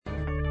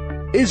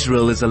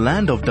Israel is a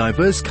land of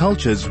diverse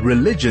cultures,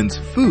 religions,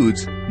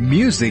 foods,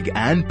 music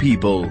and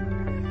people.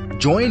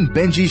 Join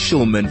Benji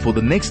Shulman for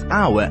the next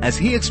hour as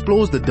he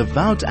explores the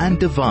devout and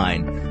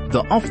divine,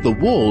 the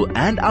off-the-wall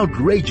and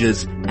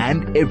outrageous,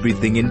 and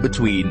everything in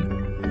between.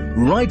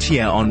 Right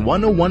here on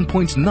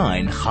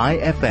 101.9 High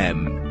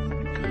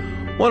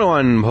FM.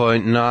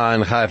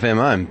 101.9 High FM,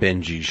 I'm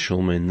Benji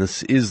Shulman.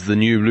 This is the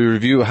New Blue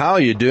Review. How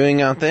are you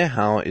doing out there?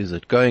 How is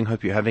it going?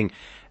 Hope you're having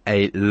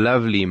a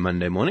lovely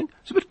Monday morning.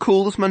 It's a bit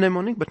cool this Monday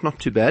morning, but not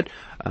too bad.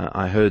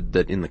 I heard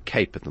that in the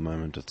Cape at the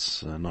moment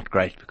it's not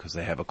great because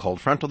they have a cold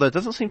front, although it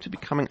doesn't seem to be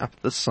coming up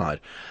this side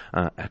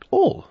at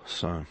all.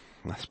 So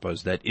I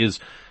suppose that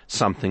is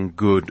something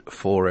good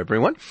for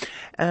everyone.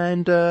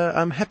 And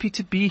I'm happy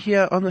to be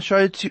here on the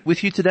show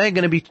with you today. I'm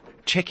going to be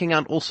checking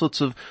out all sorts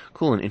of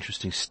cool and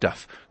interesting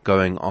stuff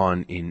going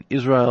on in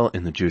Israel,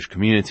 in the Jewish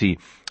community,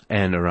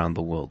 and around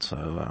the world. So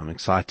I'm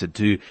excited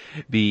to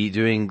be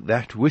doing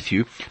that with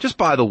you. Just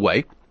by the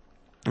way,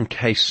 in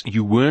case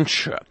you weren't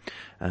sure,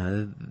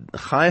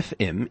 Chai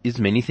FM is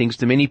many things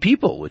to many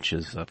people, which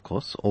is, of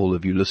course, all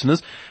of you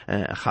listeners.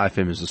 Chai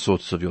FM is the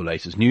source of your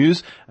latest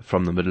news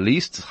from the Middle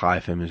East. Chai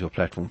FM is your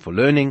platform for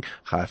learning.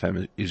 Chai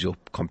FM is your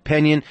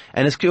companion,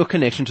 and it's your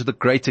connection to the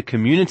greater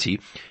community.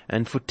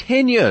 And for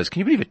 10 years, can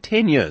you believe it,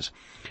 10 years,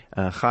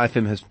 Chai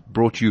FM has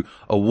brought you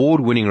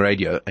award-winning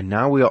radio, and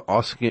now we are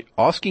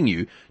asking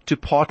you to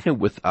partner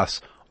with us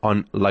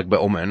on Lag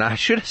BaOmer. And I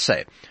should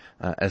say,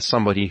 as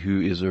somebody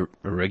who is a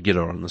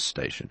regular on this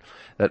station,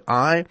 that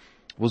I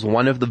was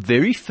one of the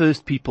very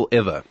first people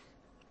ever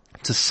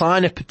to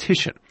sign a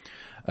petition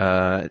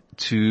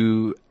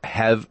to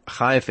have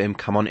Chai FM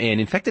come on air.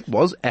 And in fact, it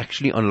was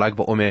actually on Lag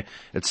BaOmer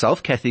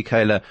itself. Kathy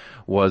Kaler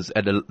was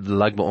at the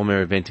Lag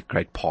BaOmer event at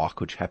Great Park,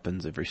 which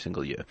happens every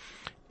single year.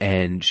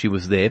 And she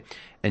was there,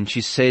 and she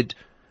said,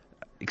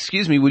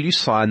 "Excuse me, will you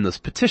sign this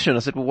petition?" I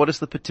said, "Well, what is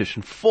the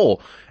petition for?"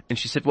 And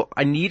she said, "Well,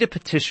 I need a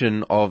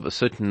petition of a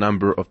certain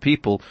number of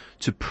people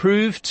to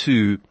prove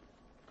to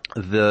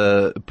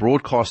the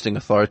broadcasting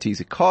authorities,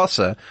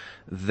 ICASA,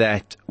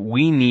 that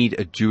we need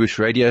a Jewish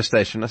radio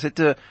station." I said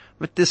to her,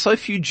 "But there's so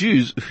few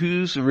Jews,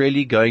 who's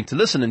really going to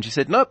listen?" And she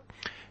said, "Nope.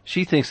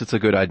 She thinks it's a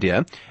good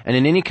idea. And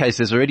in any case,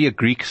 there's already a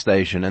Greek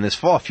station, and there's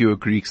far fewer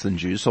Greeks than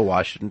Jews, so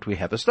why shouldn't we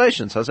have a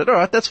station?" So I said, "All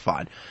right, that's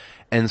fine."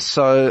 And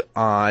so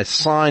I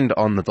signed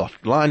on the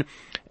dotted line,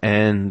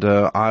 and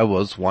I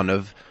was one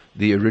of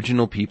the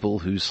original people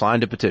who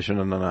signed a petition. I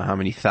don't know how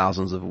many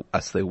thousands of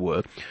us there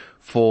were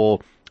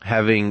for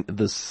having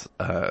this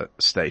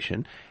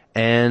station,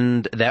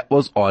 and that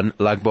was on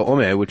Lag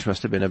BaOmer, which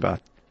must have been about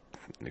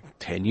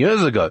 10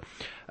 years ago.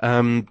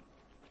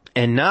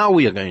 And now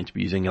we are going to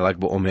be using Lag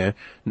BaOmer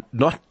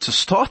not to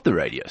start the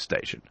radio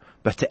station,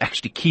 but to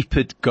actually keep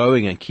it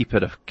going and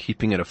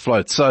keeping it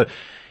afloat. So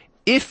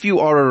if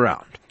you are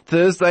around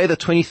Thursday, the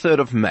 23rd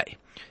of May,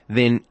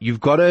 then you've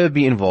got to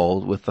be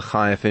involved with the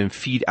Chai FM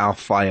Feed Our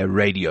Fire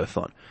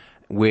Radiothon,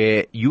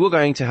 where you are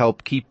going to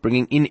help keep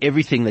bringing in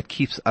everything that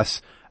keeps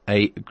us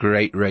a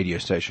great radio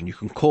station. You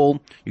can call,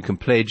 you can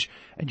pledge,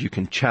 and you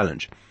can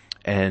challenge.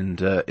 And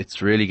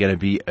it's really going to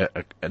be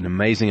an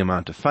amazing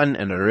amount of fun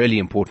and a really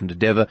important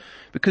endeavor,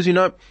 because, I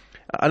don't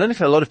know if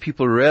a lot of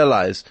people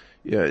realize,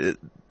 a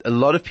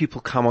lot of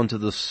people come onto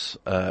this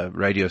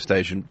radio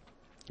station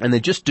and they're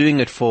just doing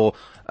it for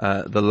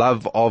the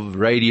love of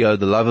radio,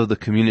 the love of the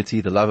community,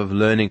 the love of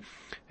learning.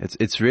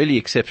 It's really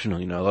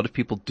exceptional. A lot of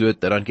people do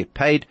it, they don't get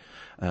paid.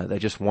 They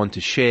just want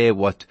to share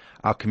what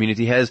our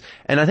community has.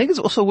 And I think it's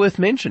also worth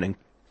mentioning,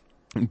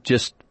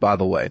 just by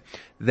the way,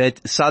 that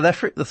the South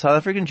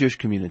African Jewish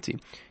community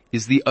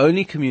is the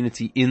only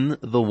community in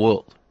the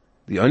world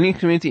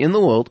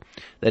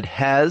that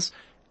has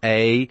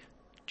a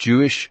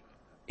Jewish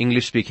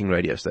English-speaking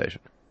radio station.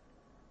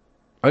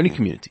 Only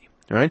community,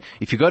 right?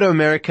 If you go to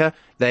America,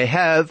 they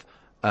have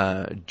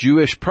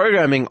Jewish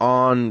programming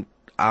on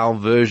our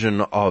version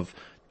of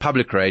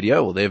public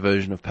radio, or their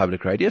version of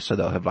public radio, so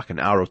they'll have like an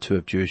hour or two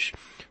of Jewish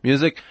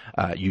music.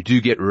 You do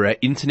get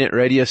internet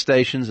radio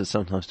stations that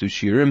sometimes do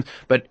shiurim,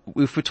 but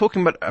if we're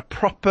talking about a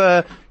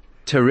proper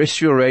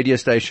terrestrial radio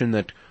station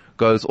that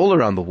goes all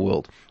around the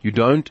world, you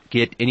don't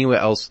get anywhere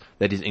else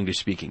that is English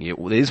speaking.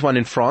 There's one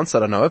in France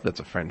that I know of, that's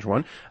a French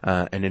one,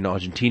 and in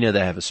Argentina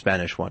they have a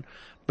Spanish one.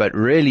 But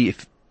really,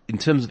 in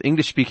terms of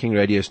English-speaking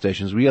radio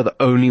stations, we are the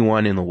only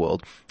one in the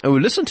world, and we're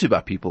listened to by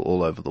people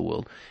all over the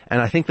world.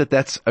 And I think that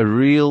that's a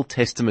real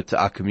testament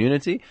to our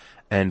community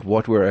and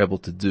what we're able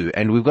to do.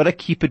 And we've got to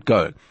keep it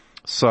going.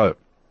 So,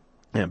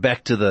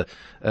 back to the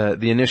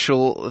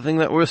initial thing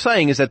that we were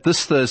saying is that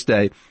this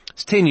Thursday,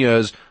 it's 10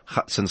 years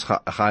since Chai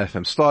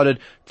FM started,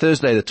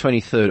 Thursday the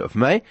 23rd of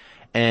May,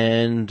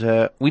 and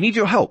we need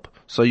your help.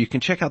 So you can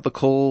check out the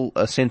call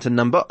center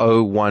number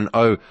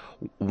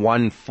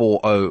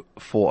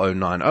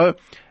 010-140-4090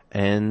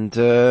 and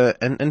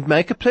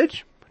make a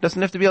pledge. It doesn't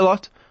have to be a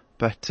lot,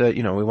 but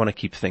we want to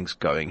keep things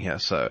going here,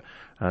 so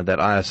that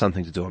I have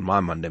something to do on my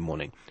Monday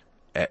morning,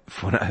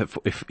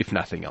 if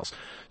nothing else.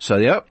 So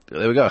yeah,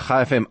 there we go.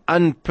 Chai FM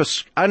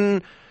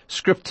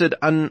Scripted,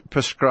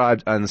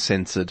 unprescribed,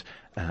 uncensored,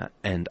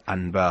 and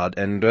unbowed.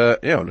 And,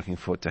 looking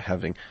forward to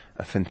having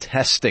a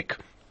fantastic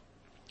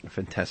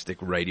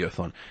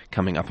radiothon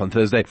coming up on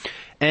Thursday.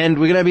 And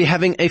we're going to be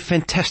having a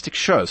fantastic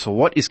show. So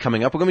what is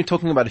coming up? We're going to be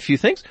talking about a few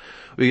things.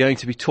 We're going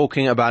to be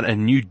talking about a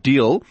new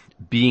deal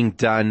being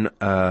done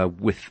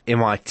with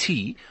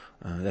MIT.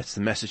 That's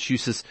the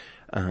Massachusetts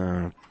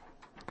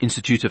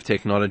Institute of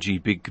Technology,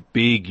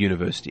 big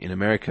university in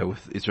America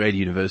with Israeli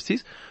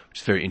universities, which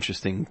is very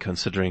interesting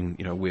considering,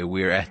 where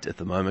we're at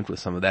the moment with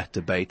some of that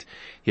debate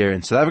here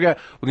in South Africa.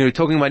 We're going to be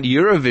talking about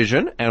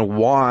Eurovision and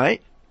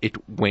why it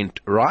went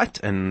right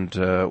and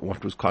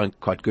what was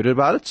quite good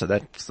about it. So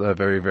that's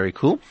very, very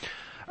cool.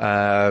 We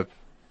are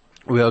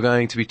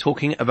going to be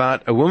talking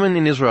about a woman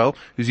in Israel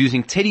who's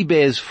using teddy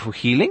bears for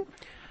healing,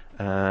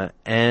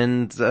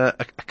 and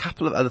a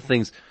couple of other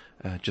things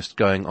just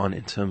going on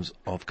in terms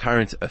of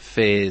current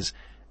affairs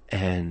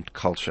and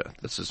culture.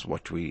 This is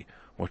what we've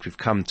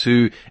come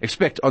to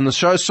expect on the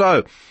show.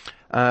 So,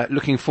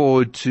 looking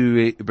forward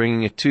to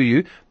bringing it to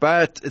you.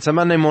 But it's a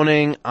Monday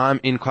morning. I'm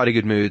in quite a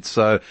good mood.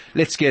 So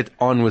let's get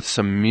on with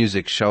some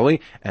music, shall we?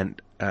 And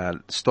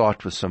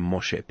start with some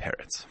Moshe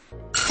Peretz.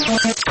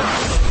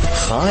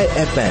 Chai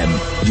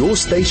FM, your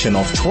station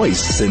of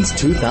choice since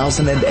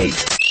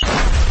 2008.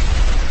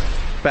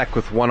 Back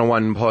with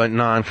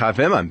 101.9 Chai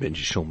FM. I'm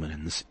Benji Shulman,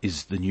 and this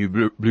is the New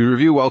Blue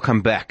Review.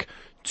 Welcome back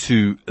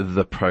to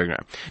the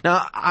program.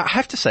 Now, I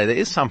have to say there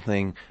is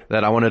something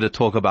that I wanted to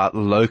talk about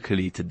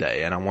locally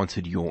today, and I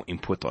wanted your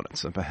input on it.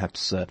 So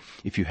perhaps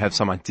if you have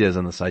some ideas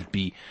on this, I'd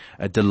be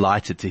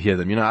delighted to hear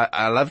them.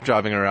 I love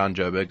driving around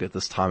Joburg at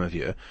this time of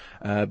year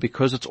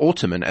because it's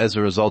autumn, and as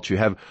a result, you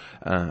have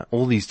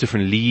all these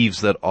different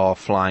leaves that are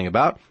flying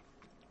about.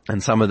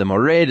 And some of them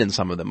are red, and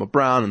some of them are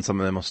brown, and some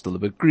of them are still a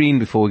bit green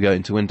before we go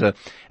into winter.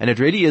 And it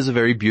really is a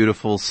very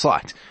beautiful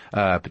sight,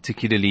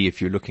 particularly if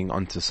you're looking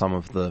onto some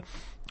of the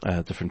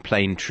different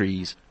plane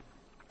trees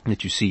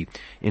that you see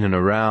in and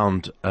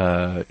around,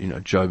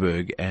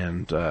 Joburg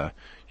and,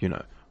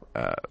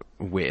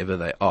 wherever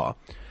they are.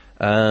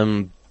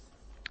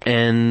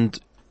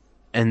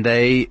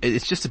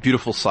 It's just a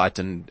beautiful sight,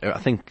 and I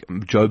think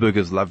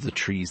Joburgers love the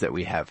trees that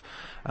we have.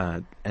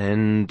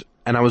 And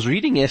I was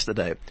reading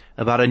yesterday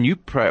about a new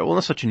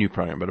not such a new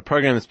program, but a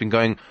program that's been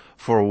going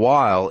for a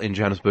while in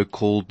Johannesburg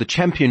called the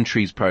Champion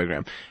Trees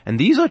Program. And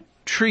these are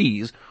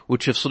trees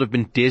which have sort of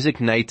been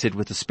designated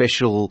with a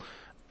special,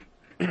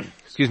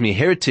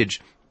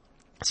 heritage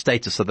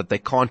status so that they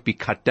can't be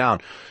cut down.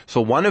 So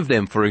one of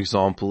them, for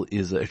example,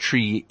 is a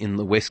tree in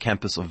the West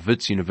Campus of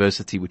Wits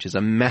University, which is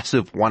a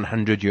massive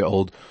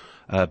 100-year-old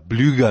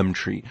blue gum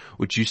tree,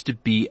 which used to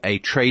be a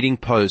trading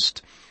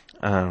post,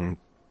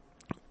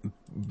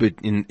 but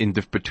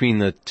between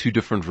the two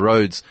different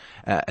roads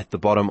at the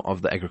bottom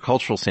of the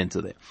agricultural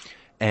center there.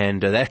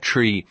 And that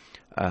tree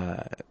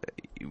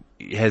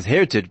has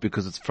heritage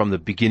because it's from the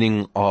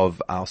beginning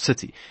of our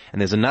city.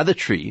 And there's another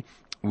tree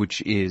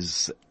which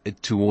is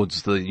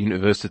towards the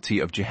University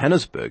of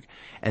Johannesburg,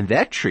 and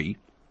that tree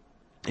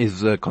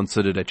is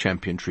considered a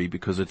champion tree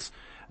because it's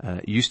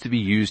used to be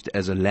used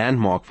as a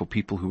landmark for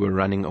people who were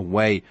running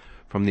away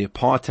from the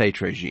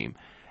apartheid regime,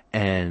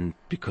 and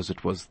because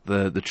it was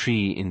the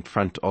tree in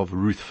front of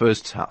Ruth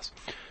First's house.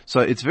 So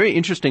it's very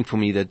interesting for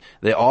me that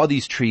there are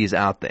these trees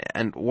out there.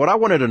 And what I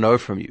wanted to know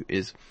from you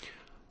is,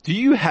 do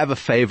you have a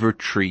favorite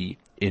tree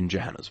in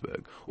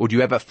Johannesburg? Or do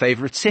you have a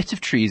favorite set of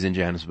trees in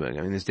Johannesburg?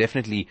 I mean, there's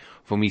definitely,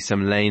 for me,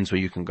 some lanes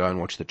where you can go and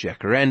watch the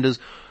jacarandas,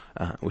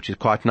 which is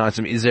quite nice.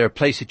 I mean, is there a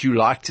place that you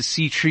like to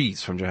see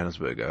trees from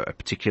Johannesburg, a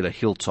particular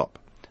hilltop,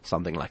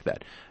 something like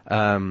that?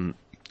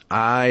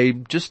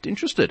 I'm just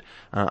interested.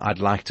 I'd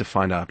like to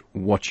find out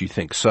what you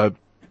think. So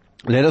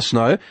let us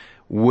know.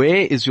 Where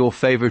is your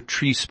favorite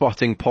tree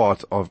spotting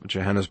part of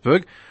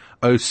Johannesburg?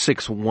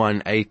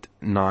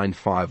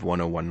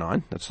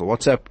 0618951019. That's the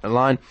WhatsApp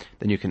line.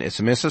 Then you can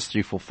SMS us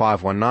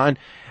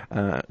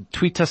 34519.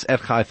 Tweet us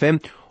at Chai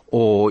FM,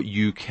 or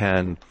you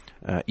can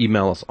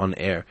email us on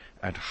air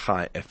at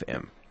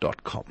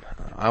chaifm.com.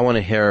 I want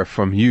to hear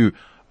from you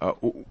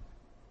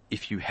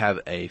if you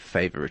have a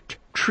favorite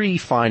tree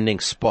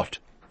finding spot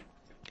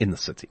in the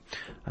city.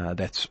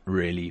 That's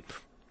really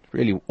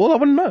all I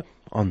want to know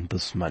on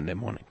this Monday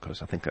morning,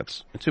 because I think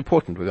it's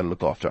important. We're going to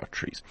look after our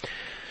trees.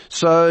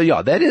 So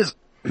yeah, that is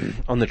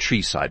on the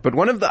tree side. But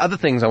one of the other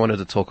things I wanted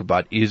to talk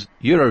about is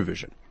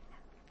Eurovision.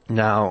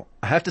 Now,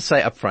 I have to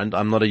say up front,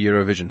 I'm not a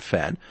Eurovision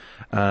fan.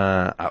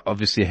 I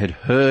obviously had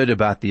heard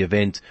about the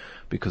event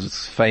because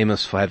it's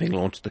famous for having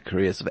launched the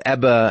careers of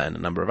ABBA and a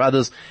number of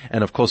others.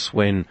 And of course,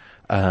 when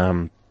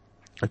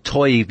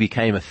Toy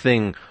became a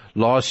thing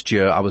last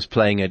year, I was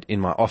playing it in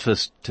my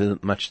office to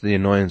much the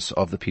annoyance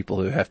of the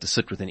people who have to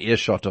sit within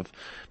earshot of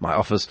my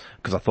office,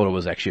 because I thought it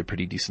was actually a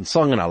pretty decent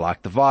song and I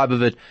liked the vibe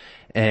of it.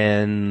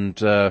 And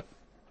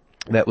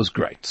that was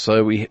great.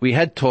 So we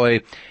had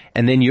Toy,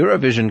 and then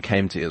Eurovision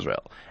came to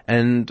Israel.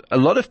 And a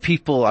lot of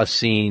people I've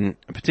seen,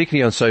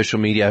 particularly on social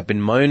media, have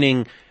been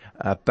moaning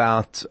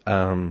about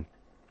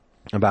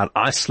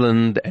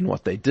Iceland and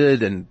what they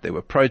did, and there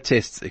were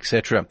protests,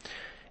 etc.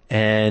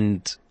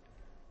 And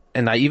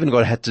I even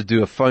had to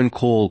do a phone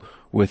call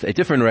with a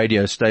different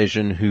radio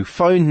station who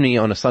phoned me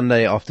on a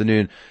Sunday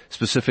afternoon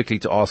specifically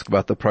to ask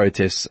about the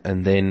protests.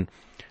 And then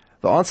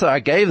the answer I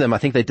gave them, I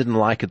think they didn't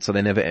like it, so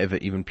they never ever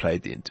even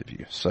played the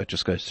interview. So it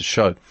just goes to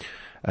show,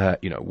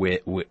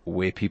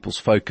 where people's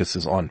focus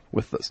is on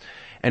with this.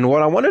 And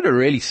what I wanted to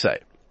really say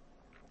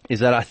is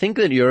that I think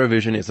that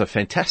Eurovision is a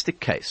fantastic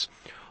case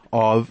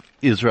of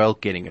Israel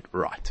getting it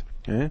right.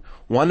 Okay?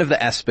 One of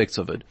the aspects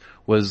of it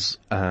was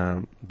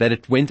that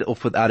it went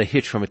off without a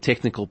hitch from a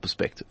technical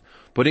perspective.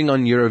 Putting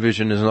on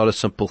Eurovision is not a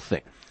simple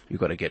thing. You've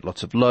got to get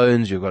lots of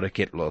loans, you've got to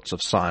get lots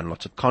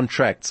of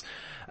contracts,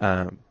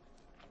 and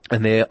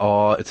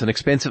it's an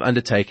expensive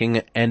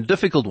undertaking and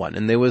difficult one.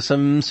 And there were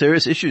some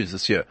serious issues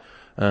this year,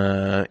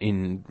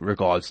 in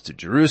regards to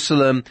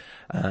Jerusalem,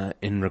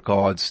 in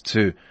regards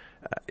to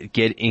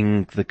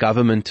getting the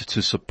government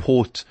to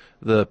support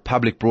the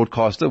public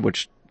broadcaster,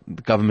 which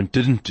the government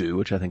didn't do,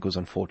 which I think was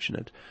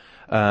unfortunate.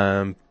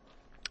 But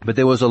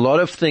there was a lot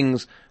of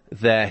things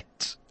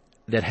that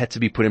had to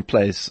be put in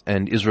place,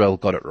 and Israel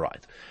got it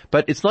right.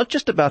 But it's not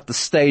just about the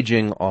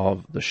staging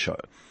of the show.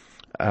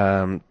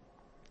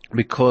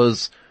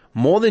 Because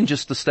more than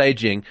just the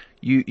staging,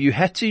 you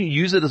had to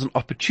use it as an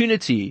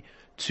opportunity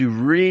to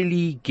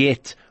really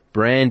get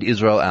brand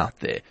Israel out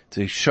there,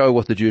 to show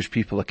what the Jewish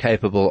people are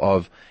capable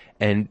of,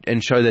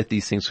 and show that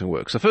these things can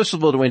work. So first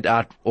of all, it went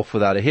off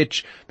without a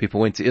hitch. People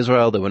went to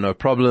Israel. There were no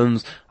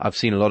problems. I've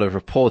seen a lot of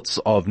reports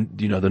of,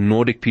 the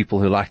Nordic people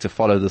who like to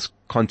follow this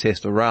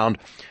contest around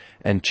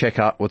and check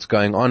out what's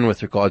going on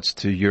with regards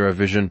to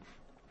Eurovision,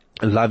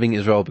 loving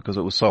Israel because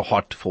it was so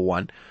hot for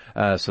one.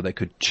 So they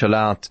could chill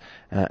out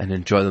and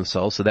enjoy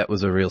themselves. So that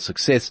was a real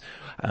success.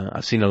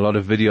 I've seen a lot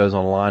of videos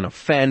online of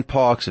fan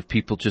parks, of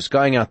people just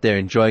going out there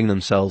enjoying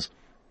themselves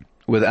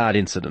without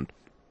incident.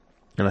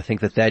 And I think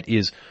that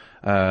is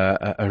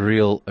a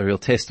real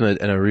testament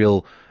and a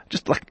real,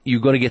 just like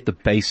you've got to get the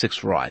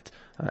basics right.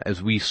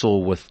 As we saw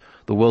with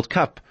the World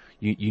Cup,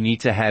 you need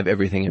to have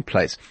everything in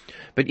place.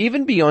 But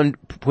even beyond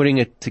putting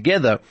it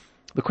together,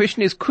 the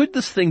question is, could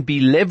this thing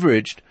be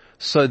leveraged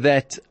so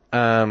that,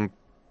 so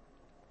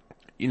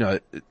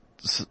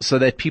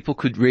that people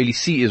could really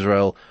see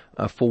Israel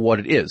for what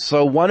it is?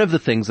 So one of the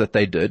things that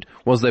they did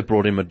was they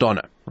brought in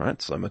Madonna,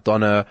 right? So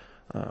Madonna,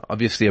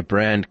 obviously a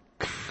brand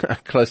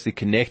closely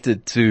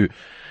connected to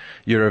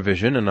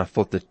Eurovision, and I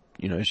thought that,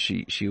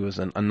 she was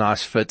a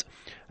nice fit.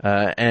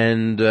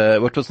 And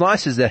what was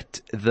nice is that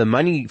the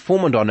money for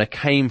Madonna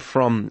came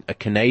from a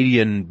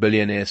Canadian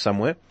billionaire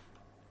somewhere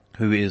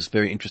who is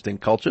very interested in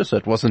culture. So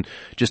it wasn't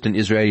just an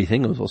Israeli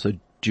thing. It was also a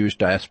Jewish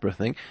diaspora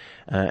thing.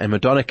 And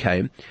Madonna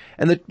came.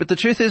 But the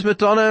truth is,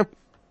 Madonna,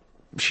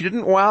 she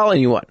didn't wow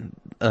anyone.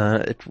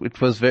 It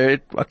was very,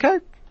 okay,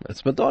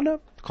 it's Madonna.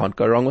 Can't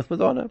go wrong with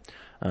Madonna.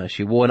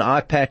 She wore an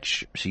eye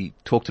patch. She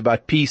talked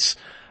about peace.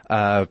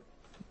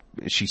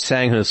 She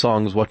sang her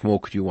songs. What more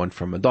could you want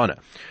from Madonna?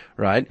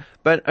 Right?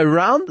 But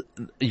around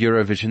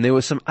Eurovision, there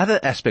were some other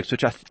aspects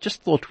which I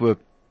just thought were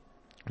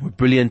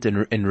brilliant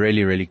and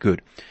really, really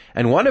good.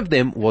 And one of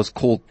them was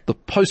called the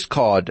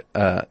postcard,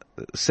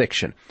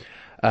 section.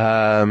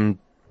 And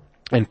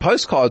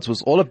postcards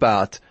was all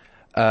about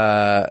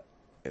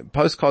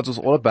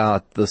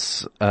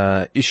this,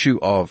 issue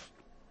of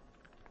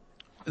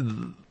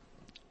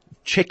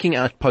checking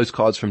out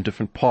postcards from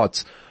different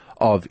parts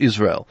of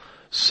Israel.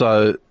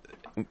 So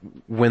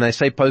when they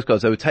say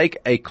postcards, they would take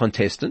a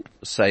contestant,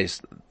 say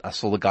I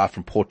saw the guy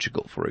from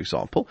Portugal, for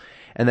example,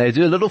 and they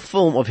do a little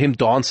film of him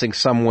dancing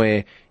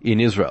somewhere in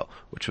Israel,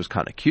 which was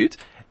kind of cute.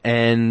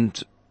 And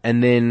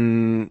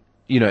then,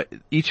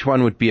 each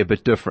one would be a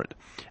bit different.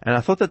 And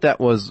I thought that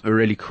was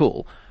really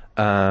cool.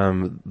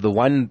 The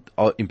one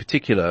in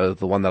particular,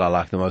 the one that I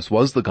liked the most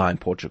was the guy in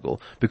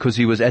Portugal, because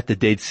he was at the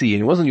Dead Sea,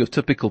 and it wasn't your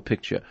typical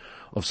picture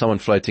of someone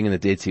floating in the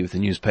Dead Sea with a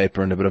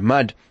newspaper and a bit of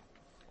mud.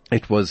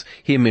 It was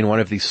him in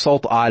one of these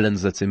salt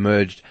islands that's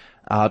emerged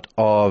out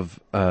of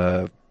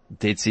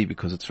Dead Sea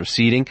because it's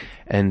receding,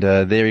 and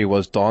there he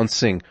was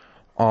dancing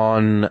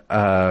on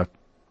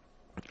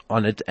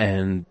it,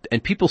 and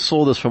people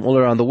saw this from all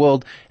around the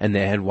world, and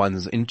they had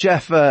ones in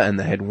Jaffa, and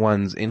they had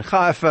ones in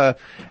Haifa,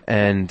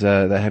 and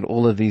they had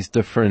all of these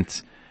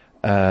different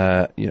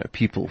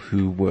people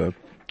who were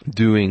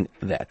doing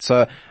that.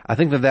 So I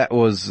think that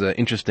was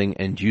interesting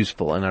and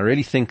useful, and I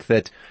really think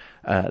that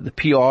the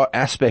PR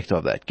aspect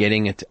of that,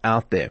 getting it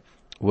out there,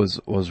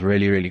 was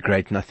really, really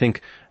great. And I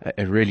think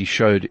it really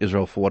showed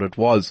Israel for what it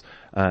was,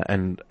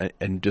 and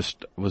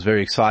just was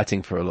very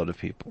exciting for a lot of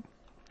people.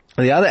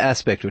 The other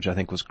aspect, which I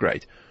think was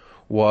great,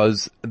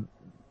 was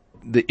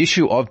the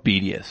issue of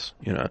BDS.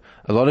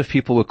 A lot of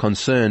people were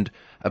concerned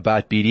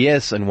about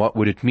BDS and what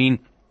would it mean.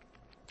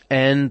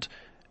 And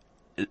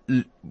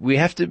we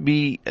have to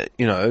be,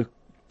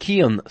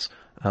 key on this.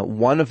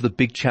 One of the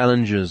big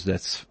challenges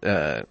that's,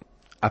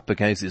 up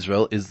against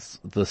Israel is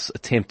this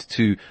attempt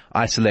to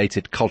isolate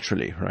it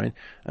culturally, right?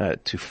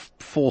 To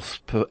force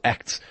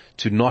acts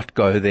to not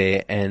go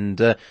there. And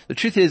the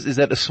truth is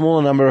that a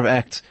smaller number of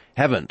acts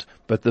haven't,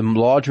 but the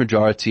large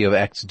majority of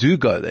acts do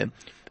go there.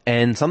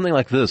 And something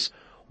like this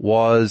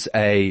was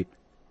a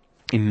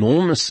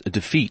enormous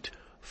defeat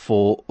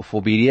for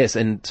BDS.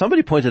 And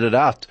somebody pointed it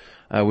out,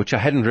 which I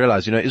hadn't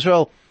realized.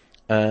 Israel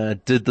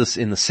did this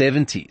in the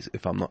 70s,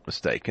 if I'm not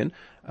mistaken.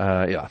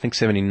 I think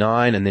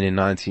 79 and then in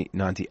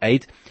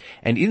 1998.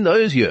 And in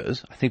those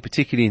years, I think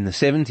particularly in the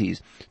 70s,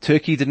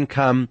 Turkey didn't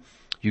come,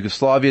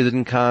 Yugoslavia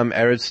didn't come,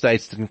 Arab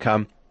states didn't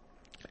come.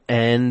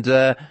 And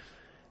the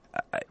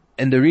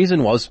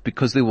reason was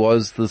because there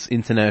was this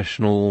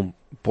international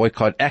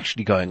boycott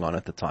actually going on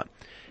at the time.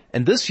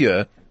 And this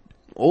year,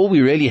 all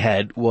we really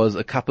had was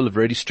a couple of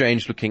really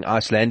strange looking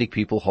Icelandic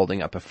people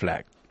holding up a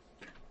flag.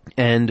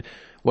 And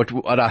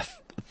what I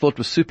thought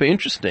was super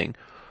interesting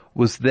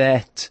was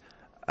that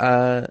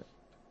the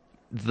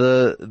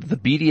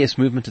BDS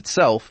movement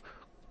itself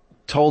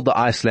told the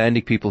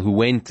Icelandic people who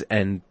went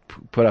and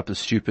put up a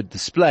stupid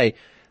display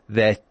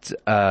that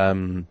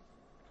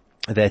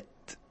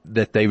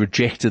that they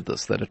rejected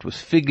this, that it was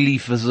fig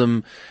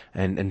leafism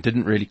and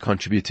didn't really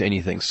contribute to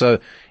anything. So,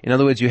 in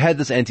other words, you had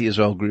this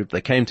anti-Israel group.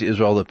 They came to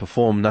Israel, they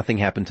performed, nothing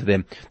happened to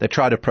them. They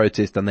tried to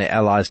protest and their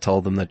allies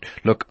told them that,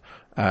 look,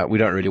 we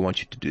don't really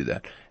want you to do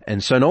that.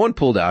 And so no one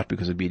pulled out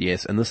because of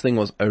BDS, and this thing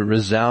was a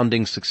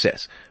resounding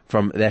success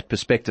from that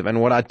perspective.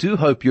 And what I do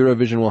hope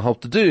Eurovision will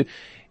help to do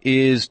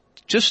is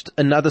just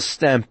another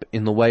stamp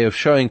in the way of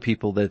showing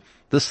people that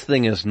this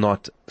thing is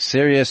not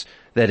serious,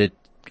 that it's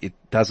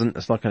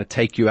not going to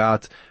take you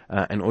out,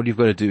 and all you've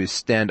got to do is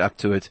stand up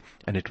to it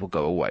and it will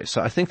go away.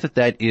 So I think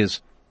that is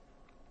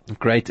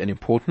great and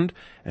important,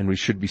 and we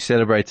should be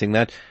celebrating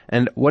that.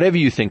 And whatever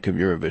you think of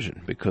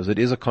Eurovision, because it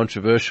is a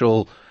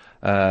controversial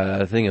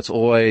thing, it's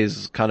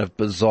always kind of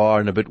bizarre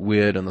and a bit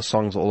weird, and the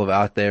songs are all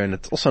out there, and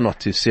it's also not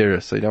too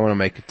serious, so you don't want to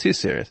make it too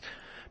serious.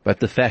 But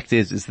the fact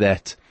is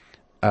that,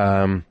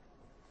 it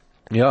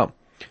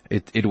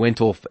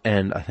went off,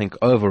 and I think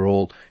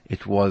overall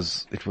it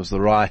was the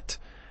right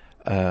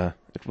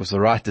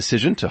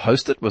decision to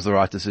host it. Was the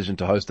right decision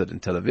to host it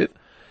in Tel Aviv,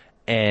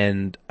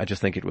 and I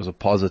just think it was a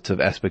positive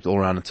aspect all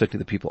around. And certainly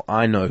the people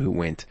I know who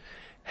went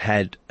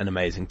had an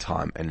amazing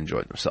time and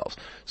enjoyed themselves.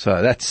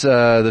 So that's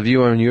the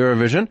view on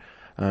Eurovision.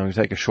 We'll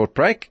take a short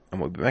break, and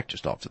we'll be back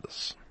just after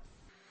this.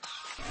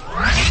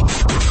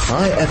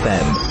 High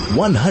FM,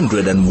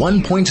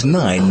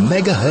 101.9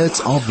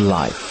 megahertz of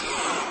life.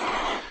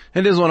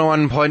 It is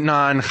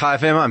 101.9 Chai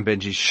FM. I'm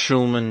Benji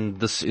Shulman.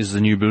 This is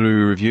the New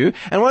Blue Review.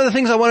 And one of the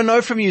things I want to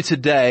know from you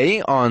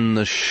today on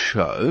the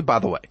show, by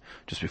the way,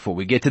 just before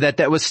we get to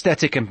that was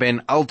Static and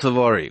Ben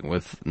Altavori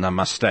with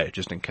Namaste,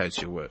 just in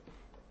case you were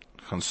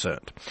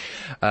concerned.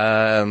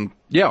 I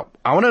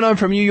want to know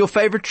from you your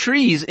favorite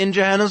trees in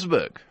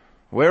Johannesburg.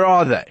 Where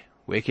are they?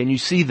 Where can you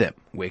see them?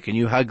 Where can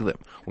you hug them?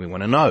 We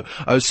want to know.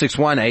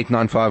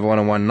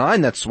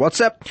 061-895-1019. That's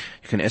WhatsApp.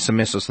 You can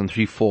SMS us on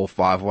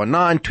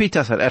 34519. Tweet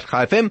us at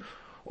ChaiFM,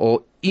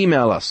 or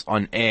email us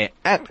on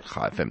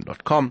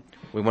air@chaifm.com.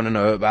 We want to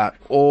know about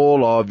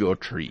all of your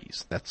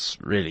trees. That's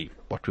really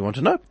what we want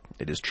to know.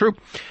 It is true.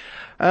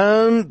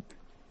 That's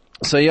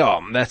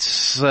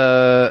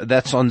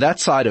on that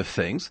side of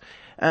things.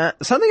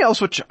 Something else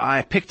which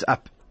I picked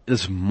up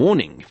this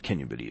morning, can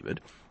you believe it,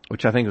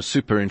 which I think is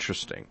super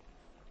interesting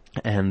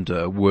and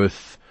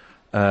worth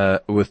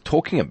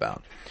talking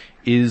about,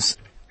 is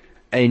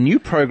a new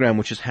program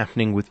which is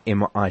happening with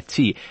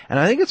MIT, and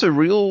I think it's a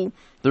real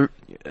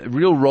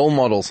role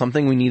model,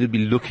 something we need to be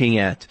looking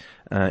at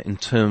in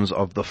terms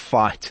of the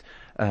fight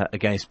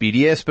against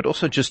BDS, but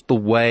also just the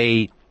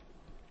way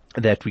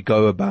that we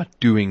go about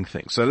doing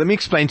things. So let me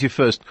explain to you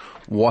first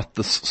what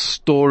this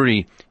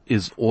story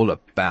is all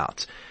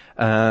about.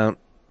 A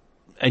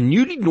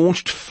newly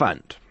launched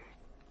fund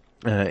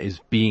is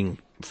being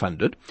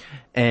funded,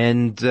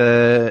 and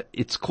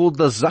it's called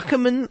the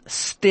Zuckerman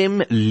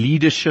STEM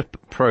Leadership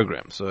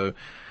Program. So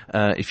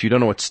if you don't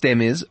know what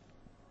STEM is,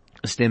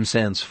 STEM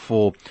stands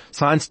for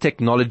Science,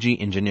 Technology,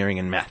 Engineering,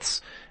 and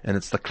Maths, and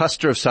it's the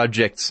cluster of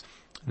subjects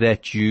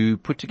that you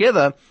put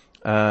together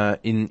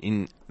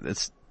in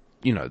this,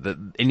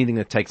 anything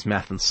that takes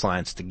math and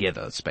science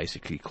together. It's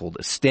basically called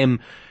a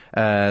STEM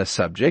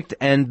subject.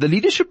 And the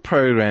leadership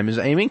program is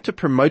aiming to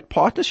promote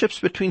partnerships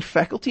between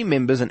faculty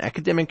members and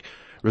academic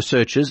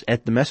researchers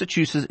at the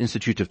Massachusetts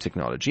Institute of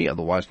Technology,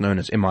 otherwise known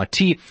as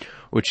MIT,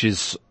 which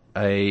is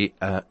a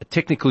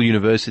technical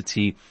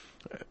university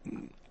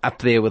up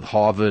there with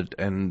Harvard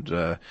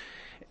and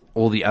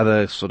all the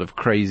other sort of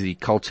crazy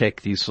Caltech,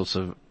 these sorts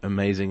of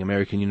amazing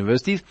American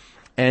universities.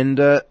 And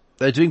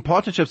they're doing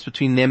partnerships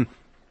between them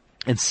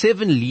and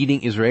 7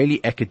 leading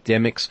Israeli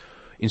academics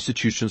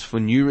institutions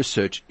for new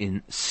research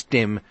in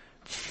STEM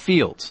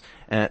fields.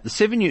 The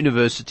 7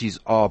 universities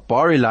are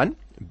Bar Ilan,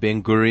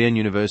 Ben Gurion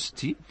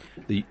University,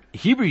 the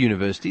Hebrew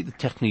University, the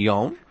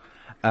Technion,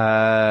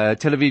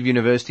 Tel Aviv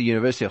University,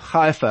 University of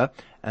Haifa,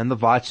 and the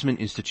Weizmann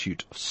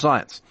Institute of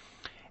Science.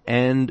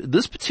 And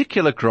this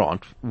particular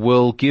grant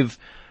will give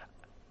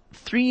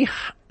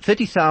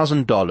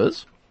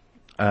 $30,000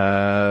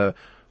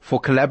 for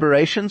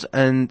collaborations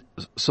and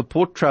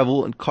support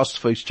travel and costs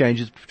for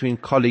exchanges between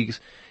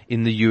colleagues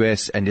in the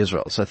US and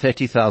Israel. So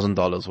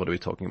 $30,000, what are we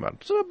talking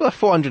about? So about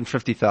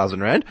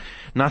 450,000 Rand.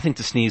 Nothing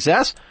to sneeze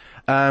at.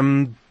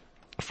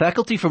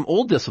 Faculty from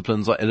all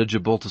disciplines are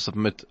eligible to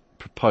submit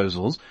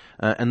proposals,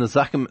 and this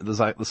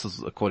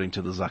is according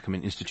to the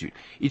Zuckerman Institute.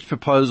 Each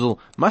proposal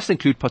must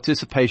include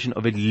participation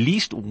of at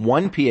least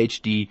one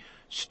PhD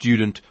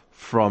student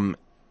from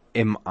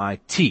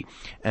MIT.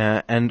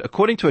 And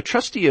according to a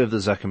trustee of the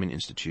Zuckerman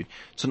Institute,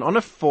 it's an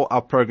honor for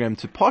our program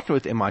to partner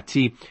with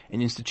MIT,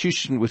 an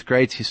institution with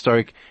great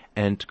historic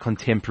and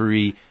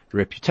contemporary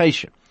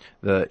reputation.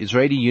 The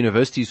Israeli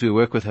universities we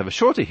work with have a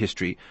shorter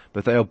history,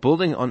 but they are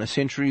building on a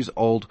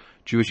centuries-old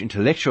Jewish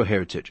intellectual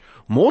heritage.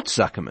 Mort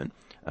Zuckerman,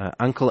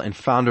 uncle and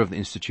founder of the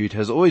institute,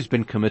 has always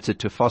been committed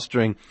to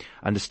fostering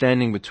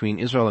understanding between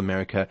Israel and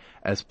America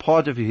as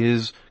part of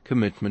his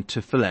commitment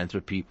to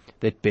philanthropy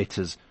that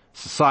betters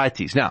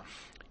societies. Now,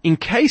 in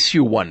case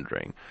you're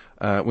wondering,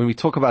 when we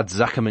talk about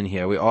Zuckerman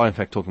here, we are in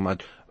fact talking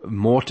about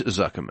Mort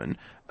Zuckerman,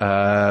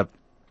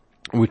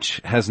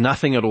 which has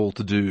nothing at all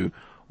to do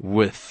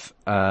with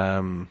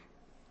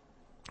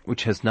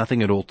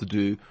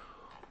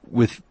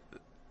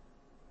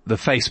the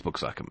Facebook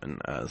Zuckerman.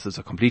 This is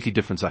a completely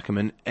different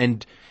Zuckerman.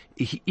 And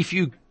if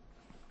you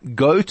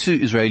go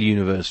to Israeli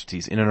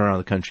universities in and around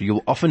the country,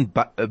 you'll often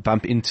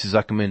bump into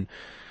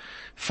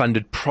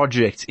Zuckerman-funded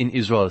projects in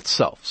Israel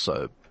itself.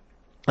 So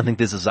I think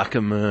there's a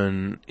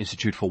Zuckerman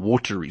Institute for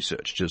Water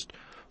Research, just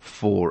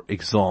for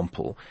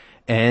example.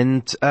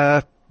 And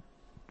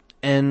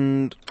the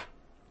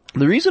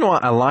reason why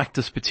I like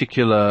this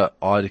particular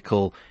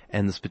article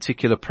and this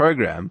particular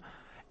program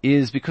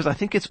is because I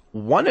think it's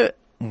one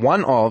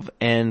of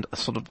and a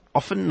sort of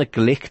often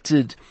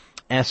neglected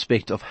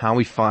aspect of how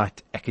we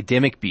fight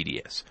academic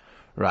BDS,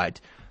 right?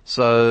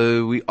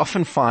 So we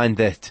often find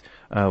that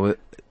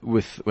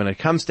when it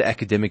comes to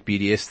academic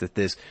BDS, that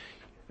there's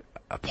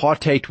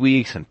apartheid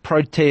weeks and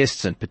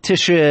protests and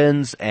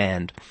petitions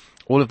and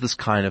all of this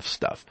kind of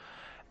stuff.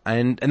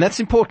 And that's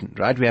important,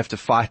 right? We have to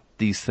fight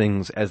these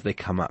things as they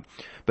come up.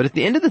 But at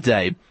the end of the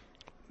day,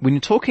 when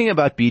you're talking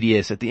about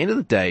BDS, at the end of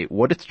the day,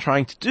 what it's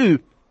trying to do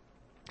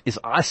is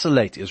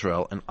isolate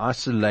Israel and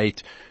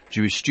isolate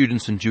Jewish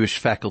students and Jewish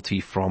faculty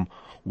from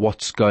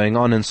what's going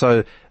on. And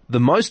so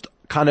the most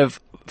kind of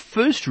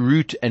first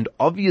route and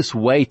obvious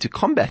way to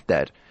combat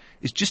that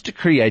is just to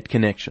create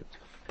connections.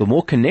 The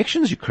more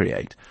connections you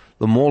create,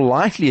 the more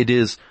likely it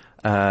is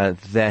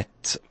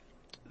that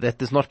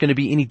there's not going to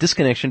be any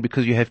disconnection,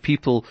 because you have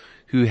people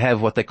who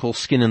have what they call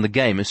skin in the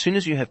game. As soon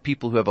as you have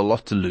people who have a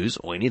lot to lose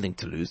or anything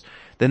to lose,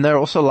 then they're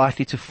also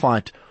likely to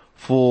fight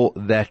for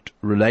that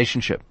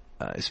relationship,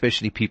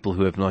 especially people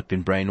who have not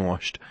been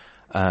brainwashed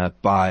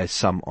by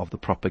some of the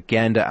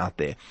propaganda out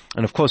there.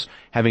 And of course,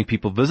 having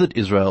people visit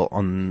Israel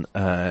on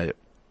a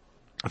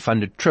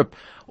funded trip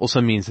also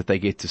means that they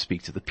get to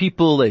speak to the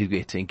people, they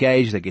get to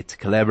engage, they get to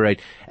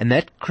collaborate, and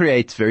that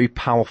creates very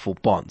powerful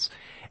bonds.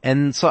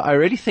 And so I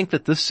really think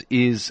that this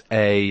is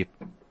a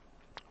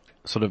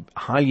sort of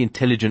highly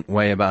intelligent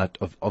way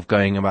of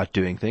going about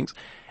doing things.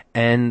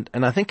 And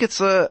I think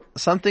it's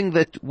something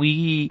that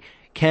we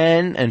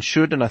can and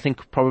should, and I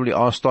think probably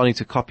are starting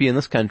to copy in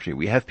this country.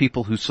 We have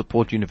people who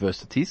support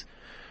universities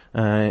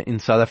in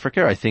South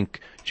Africa. I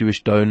think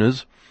Jewish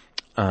donors,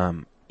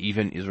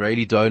 even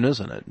Israeli donors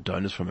and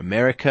donors from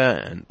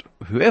America and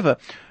whoever,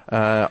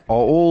 are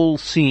all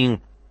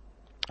seeing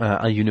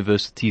our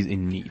universities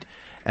in need.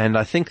 And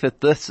I think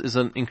that this is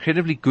an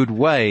incredibly good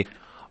way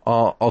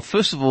of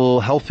first of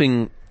all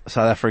helping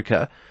South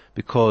Africa,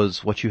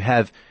 because what you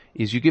have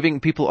is you're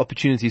giving people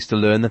opportunities to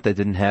learn that they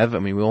didn't have. I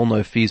mean, we all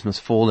know fees must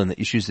fall and the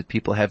issues that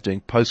people have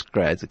doing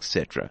postgrads,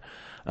 etc.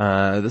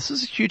 This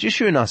is a huge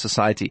issue in our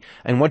society.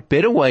 And what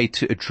better way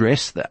to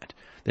address that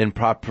than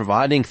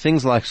providing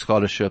things like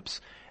scholarships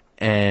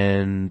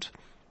and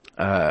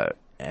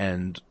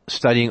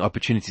studying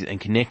opportunities and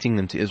connecting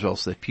them to Israel,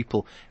 so that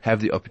people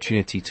have the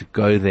opportunity to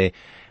go there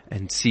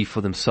and see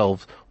for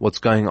themselves what's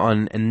going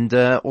on, and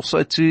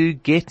also to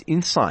get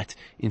insight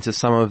into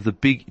some of the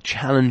big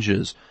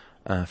challenges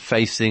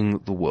facing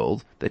the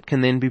world that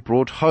can then be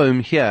brought home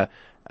here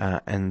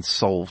and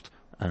solved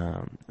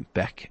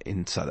back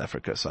in South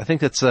Africa. So I think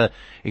that's an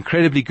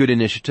incredibly good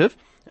initiative,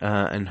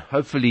 and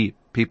hopefully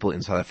people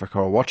in South Africa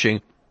are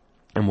watching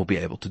and will be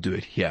able to do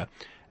it here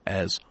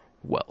as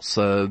well.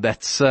 So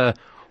that's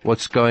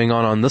what's going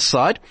on this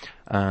side,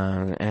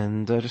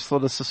 and I just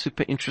thought it's a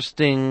super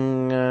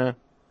interesting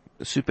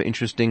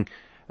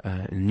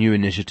new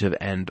initiative,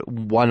 and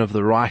one of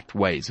the right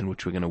ways in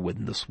which we're going to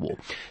win this war.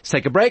 Let's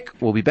take a break.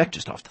 We'll be back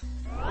just after.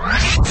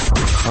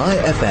 High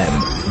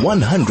FM,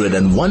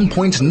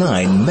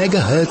 101.9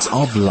 megahertz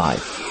of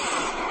life.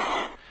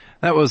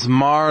 That was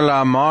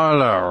Marla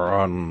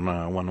on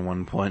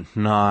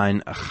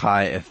 101.9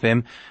 High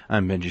FM.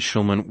 I'm Benji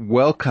Shulman.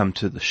 Welcome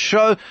to the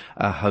show.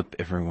 I hope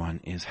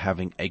everyone is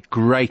having a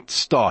great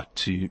start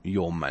to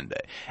your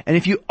Monday. And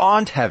if you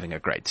aren't having a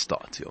great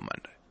start to your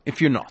Monday,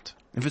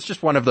 if it's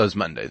just one of those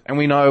Mondays, and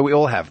we know we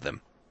all have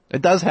them,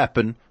 it does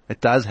happen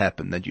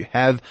that you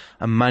have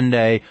a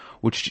Monday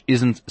which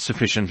isn't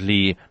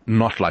sufficiently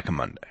not like a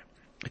Monday.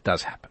 It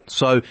does happen.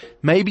 So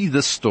maybe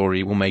this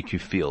story will make you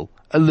feel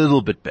a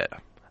little bit better,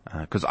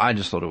 because I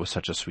just thought it was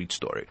such a sweet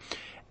story.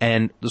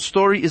 And the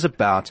story is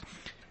about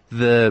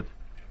the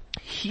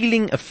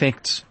healing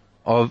effects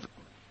of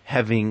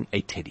having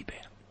a teddy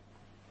bear.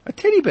 A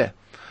teddy bear.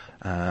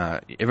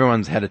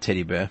 Everyone's had a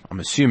teddy bear, I'm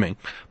assuming,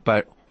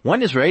 but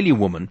one Israeli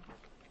woman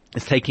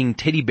is taking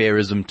teddy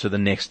bearism to the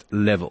next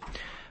level.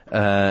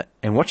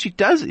 And what she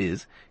does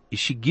is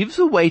she gives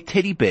away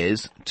teddy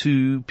bears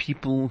to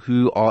people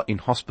who are in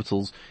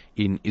hospitals,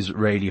 in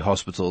Israeli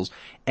hospitals.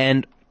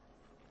 And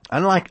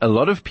unlike a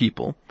lot of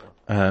people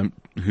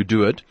who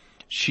do it,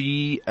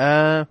 she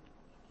gives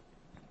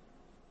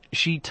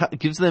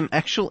them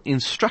actual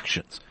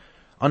instructions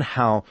on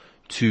how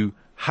to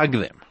hug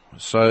them.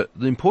 So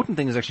the important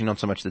thing is actually not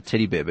so much the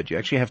teddy bear, but you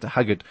actually have to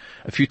hug it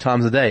a few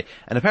times a day.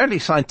 And apparently,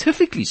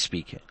 scientifically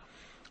speaking,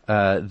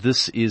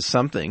 this is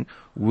something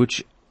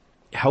which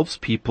helps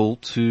people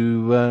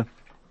to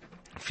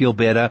feel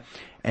better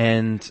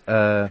and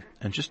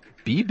just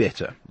be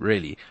better,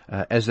 really,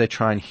 as they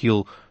try and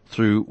heal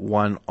through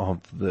one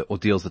of the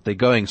ordeals that they're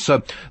going.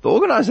 So the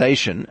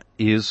organization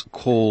is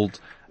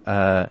called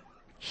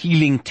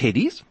Healing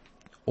Teddies,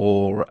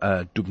 or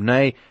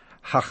Dubnei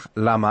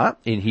Hachlama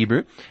in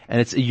Hebrew,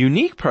 and it's a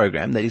unique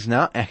program that is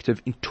now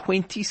active in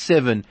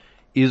 27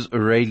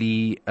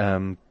 Israeli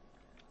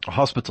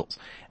hospitals.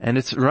 And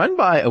it's run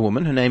by a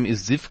woman. Her name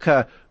is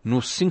Zivka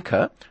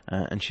Nusinka,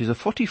 and she's a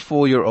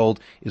 44-year-old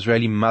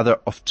Israeli mother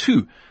of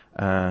two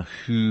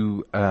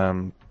who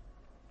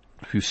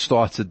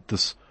started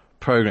this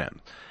program.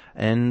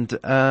 And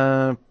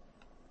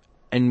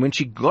when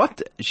she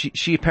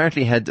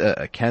apparently had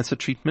a cancer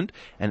treatment,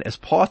 and as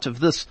part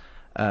of this,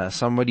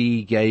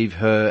 somebody gave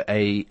her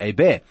a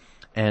bear.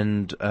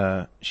 And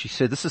she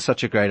said this is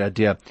such a great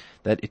idea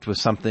that it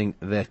was something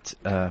that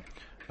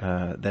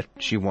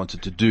she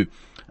wanted to do.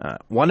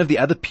 One of the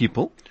other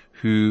people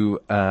who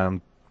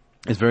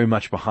is very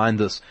much behind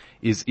this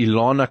is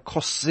Ilana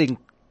Kosink.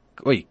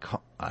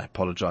 I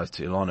apologize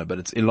to Ilana, but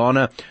it's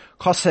Ilana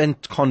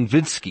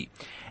Kosentkonvinsky.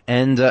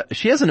 And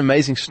she has an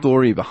amazing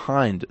story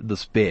behind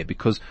this bear,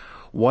 because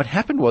what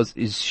happened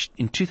is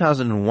in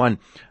 2001,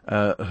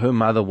 her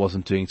mother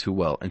wasn't doing too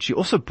well, and she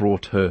also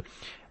brought her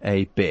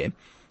a bear,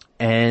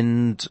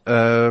 and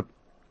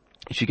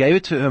she gave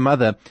it to her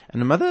mother,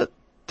 and her mother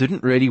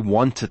didn't really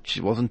want it.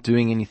 She wasn't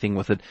doing anything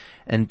with it,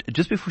 and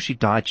just before she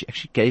died, she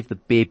actually gave the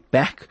bear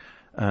back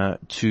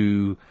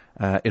to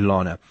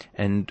Ilana.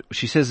 And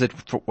she says that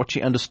what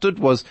she understood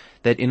was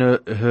that in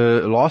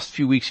her last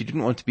few weeks, she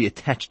didn't want to be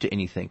attached to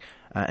anything,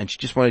 and she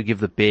just wanted to give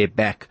the bear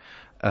back.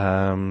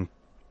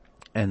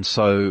 And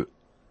so,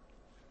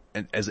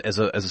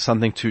 as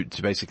something to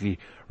basically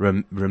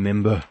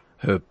remember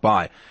her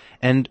by.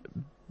 And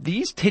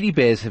these teddy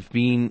bears have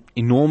been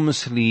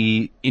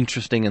enormously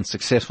interesting and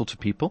successful to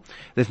people.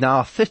 There's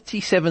now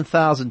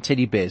 37,000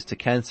 teddy bears to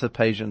cancer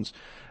patients,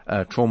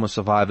 trauma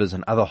survivors,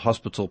 and other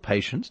hospital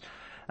patients,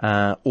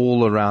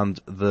 all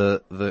around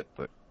the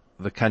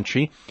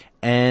country.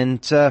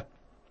 And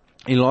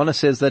Ilana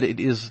says that it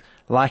is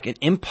like an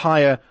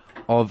empire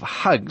of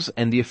hugs,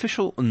 and the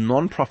official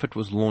non-profit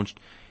was launched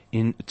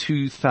in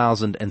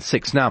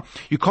 2006. Now,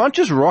 you can't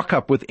just rock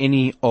up with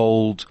any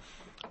old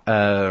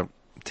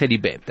teddy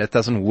bear. That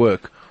doesn't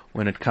work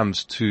when it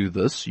comes to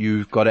this.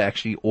 You've got to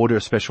actually order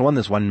a special one.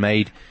 There's one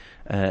made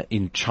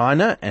in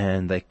China,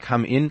 and they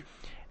come in,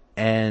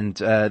 and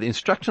the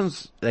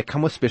instructions, they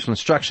come with special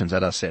instructions,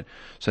 as I said.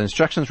 So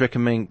instructions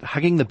recommend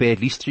hugging the bear at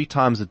least 3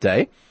 times a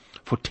day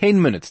for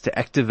 10 minutes to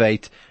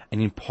activate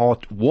and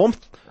impart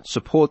warmth,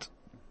 support,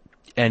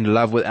 and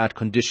love without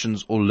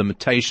conditions or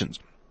limitations.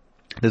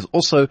 There's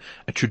also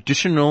a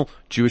traditional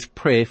Jewish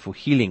prayer for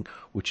healing,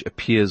 which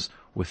appears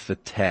with the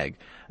tag.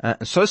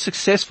 So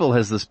successful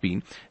has this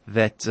been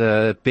that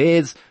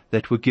bears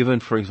that were given,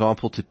 for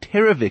example, to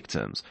terror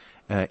victims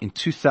in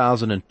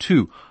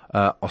 2002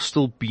 are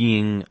still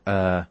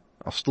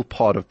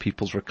part of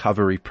people's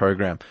recovery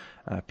program.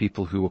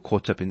 People who were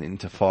caught up in the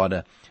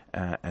Intifada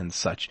and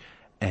such,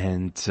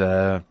 and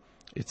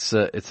it's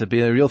a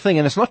real thing.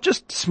 And it's not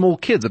just small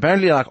kids.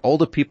 Apparently, like,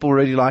 older people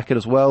really like it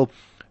as well.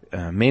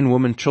 Men,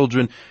 women,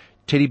 children.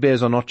 Teddy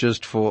bears are not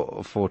just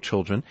for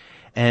children.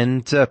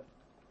 And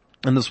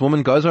this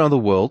woman goes around the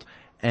world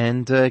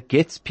and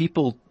gets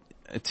people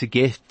to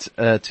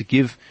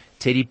give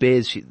teddy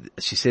bears.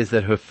 She says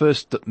that her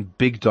first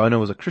big donor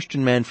was a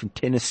Christian man from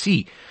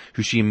Tennessee,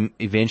 who she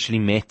eventually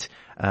met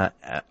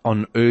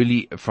from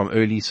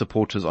early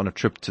supporters on a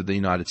trip to the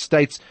United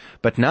States.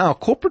 But now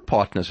corporate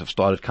partners have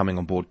started coming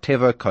on board: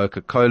 Teva,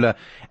 Coca-Cola,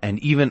 and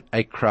even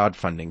a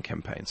crowdfunding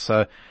campaign.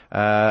 So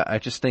I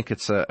just think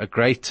it's a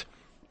great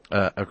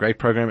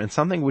program, and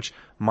something which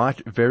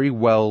might very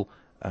well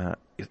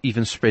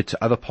even spread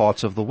to other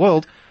parts of the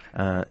world.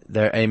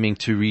 They're aiming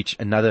to reach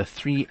another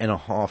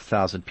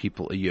 3,500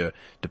 people a year,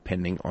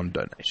 depending on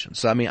donations.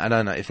 So, I mean, I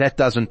don't know if that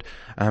doesn't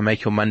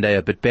make your Monday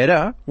a bit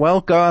better.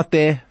 Well, go out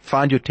there,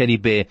 find your teddy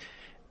bear,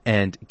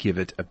 and give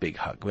it a big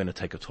hug. We're going to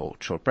take a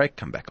short break.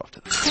 Come back after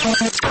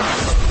this.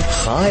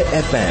 Chai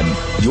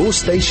FM, your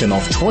station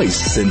of choice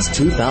since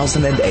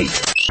 2008.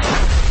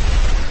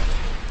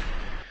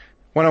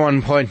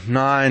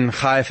 101.9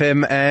 Chai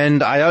FM,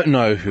 and I don't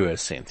know who has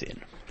sent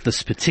in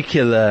this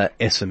particular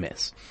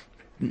SMS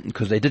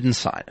because they didn't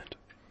sign it.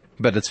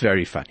 But it's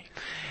very funny.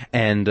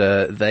 And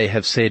they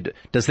have said,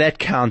 does that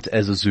count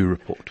as a zoo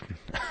report?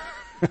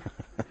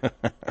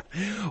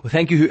 Well,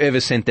 thank you whoever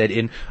sent that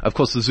in. Of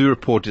course, the zoo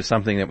report is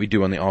something that we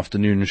do on the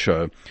afternoon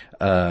show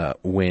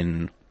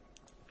when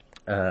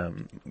I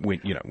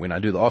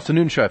do the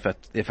afternoon show, if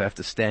I have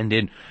to stand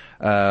in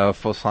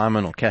for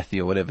Simon or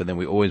Kathy or whatever, then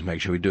we always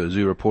make sure we do a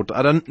zoo report.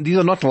 These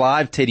are not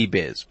live teddy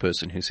bears,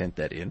 person who sent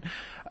that in.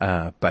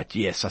 But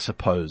yes, I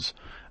suppose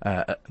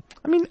a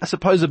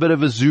bit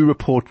of a zoo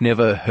report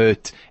never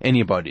hurt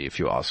anybody, if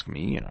you ask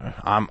me.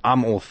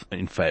 I'm all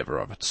in favor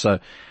of it. So,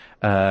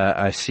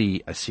 I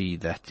see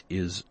that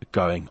is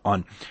going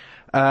on.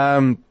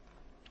 I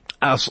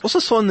also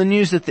saw in the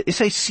news that the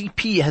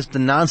SACP has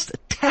denounced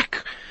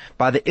attack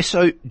by the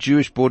SO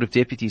Jewish Board of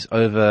Deputies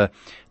over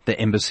the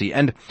embassy.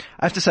 And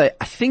I have to say,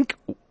 I think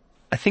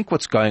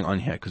what's going on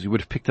here, because you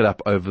would have picked it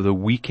up over the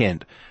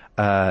weekend,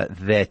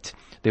 that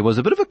there was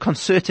a bit of a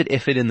concerted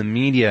effort in the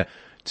media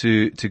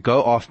to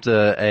go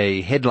after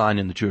a headline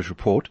in the Jewish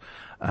Report,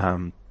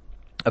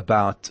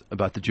 about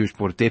the Jewish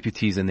Board of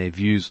Deputies and their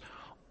views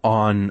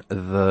on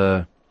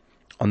the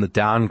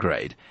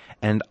downgrade.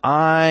 And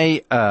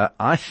I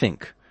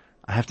think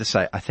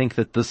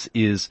that this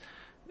is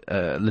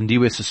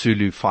Lindiwe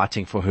Sisulu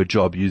fighting for her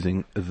job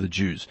using the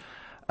Jews.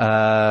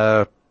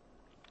 And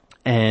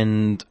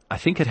I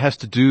think it has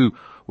to do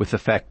with the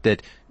fact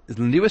that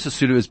Lindiwe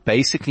Sisulu has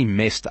basically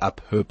messed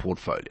up her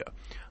portfolio.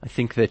 I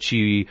think that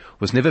she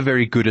was never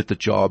very good at the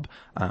job.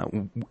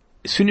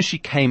 As soon as she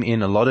came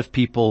in, a lot of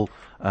people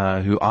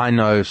who I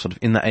know sort of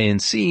in the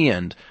ANC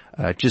and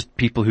just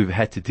people who've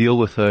had to deal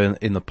with her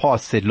in the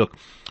past said, look,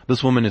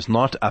 this woman is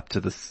not up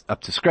to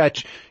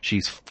scratch.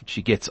 She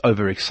gets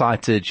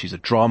overexcited. She's a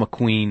drama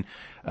queen,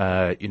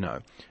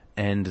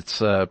 and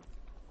it's,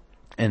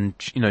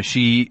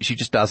 she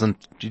just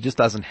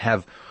doesn't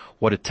have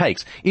what it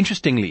takes.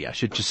 Interestingly, I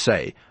should just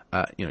say,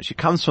 she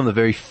comes from the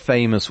very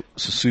famous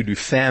Sisulu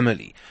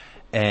family,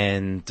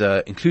 and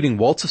including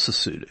Walter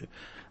Sisulu,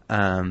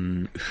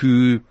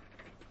 who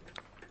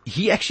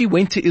he actually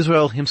went to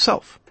Israel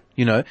himself.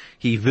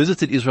 He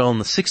visited Israel in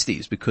the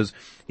 60s because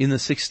in the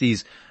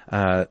 60s,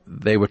 the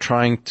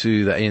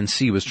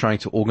ANC was trying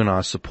to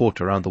organize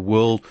support around the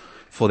world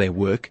for their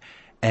work.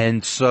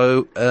 And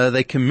so,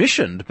 they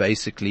commissioned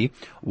basically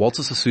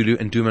Walter Sisulu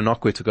and Duma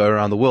Nokwe to go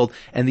around the world.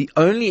 And the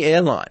only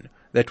airline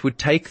that would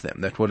take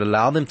them, that would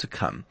allow them to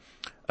come,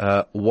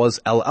 was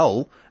El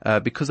Al,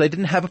 because they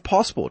didn't have a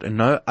passport and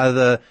no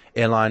other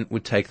airline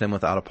would take them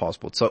without a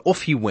passport. So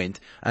off he went,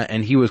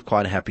 and he was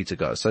quite happy to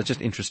go. So it's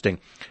just interesting.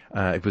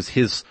 It was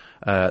his,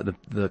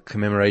 the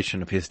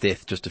commemoration of his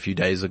death just a few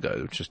days ago,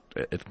 which just,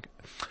 it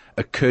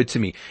occurred to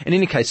me. In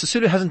any case,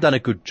 Sisulu hasn't done a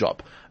good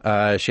job.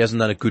 She hasn't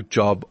done a good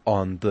job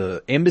on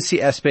the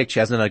embassy aspect. She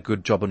hasn't done a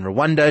good job in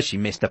Rwanda. She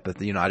messed up at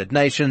the United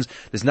Nations.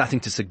 There's nothing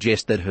to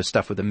suggest that her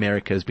stuff with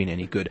America has been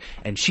any good.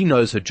 And she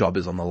knows her job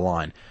is on the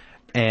line.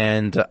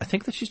 And I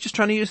think that she's just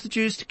trying to use the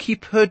Jews to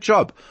keep her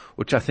job,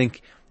 which I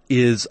think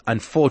is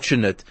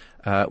unfortunate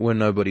when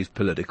nobody's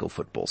political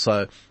football.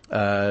 So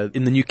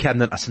in the new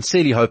cabinet, I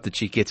sincerely hope that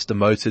she gets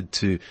demoted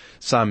to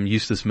some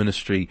useless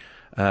ministry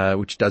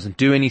which doesn't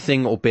do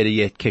anything, or better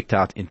yet, kicked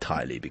out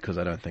entirely, because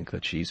I don't think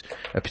that she's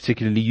a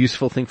particularly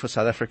useful thing for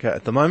South Africa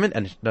at the moment,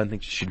 and I don't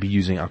think she should be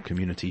using our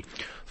community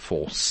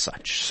for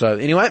such. So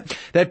anyway,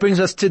 that brings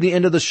us to the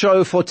end of the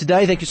show for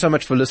today. Thank you so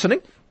much for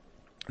listening.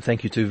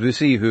 Thank you to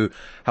Vusi, who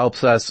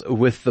helps us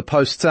with the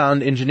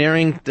post-sound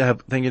engineering.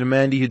 Thank you to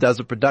Mandy, who does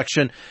the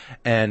production,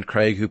 and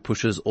Craig, who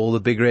pushes all the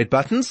big red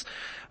buttons.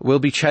 We'll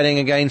be chatting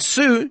again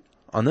soon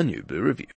on the New Blue Review.